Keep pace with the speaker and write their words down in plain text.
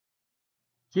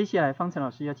接下来方程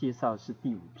老师要介绍的是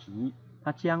第5题，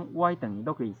他将 y 等于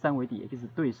log 以3为底 x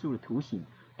对数的图形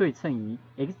对称于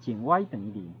x 减 y 等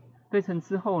于0。对称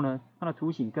之后呢，它的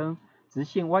图形跟直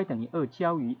线 y 等于2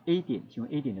交于 A 点，请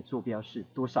问 A 点的坐标是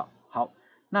多少？好，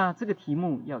那这个题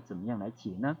目要怎么样来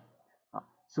解呢？好，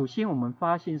首先我们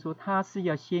发现说它是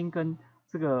要先跟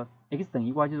这个 x 等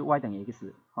于 y 就是 y 等于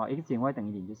x， 好 ，x 减 y 等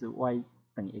于0就是 y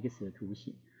等于 x 的图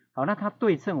形。好，那它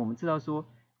对称，我们知道说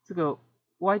这个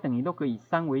y 等于 log 以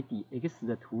3为底 x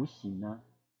的图形呢，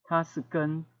它是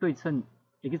跟对称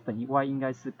x 等于 y 应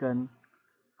该是跟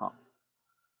好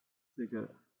这个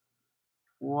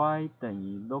y 等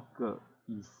于 log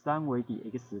以3为底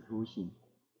x 的图形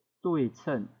对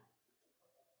称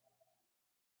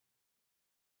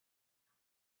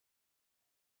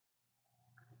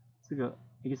这个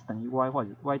x 等于 y 或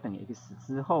者 y 等于 x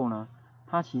之后呢，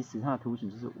它其实它的图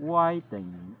形就是 y 等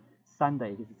于3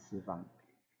的 x 次方。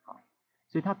好，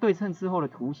所以它对称之后的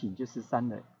图形就是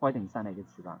y 等于3的 x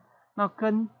次方。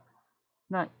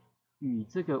那与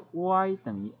这个 y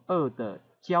等于2的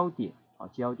交点，好，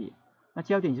交点，那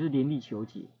交点就是联立求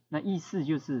解。那意思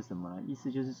就是什么呢？意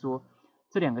思就是说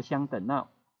这两个相等，那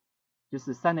就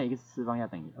是3的 x 次方要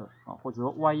等于2，好，或者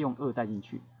说 y 用2带进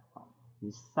去，好，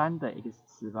就是3的 x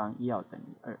次方要等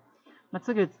于2。那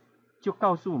这个就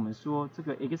告诉我们说，这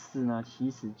个 x 呢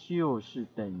其实就是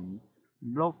等于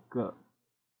log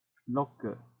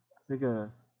这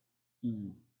个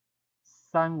以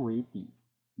3为底，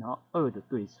然后2的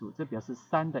对数，这表示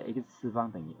3的 x 次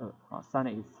方等于2，啊，3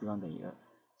的 x 次方等于2，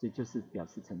所以就是表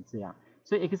示成这样。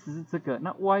所以 x 是这个，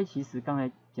那 y 其实刚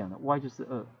才讲的 y 就是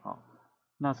2，好，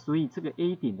那所以这个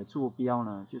A 点的坐标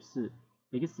呢，就是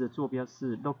x 的坐标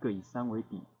是 log 以3为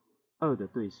底2的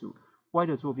对数 ，y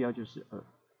的坐标就是2，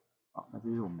好，那这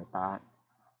是我们的答案。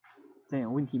这样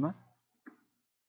有问题吗？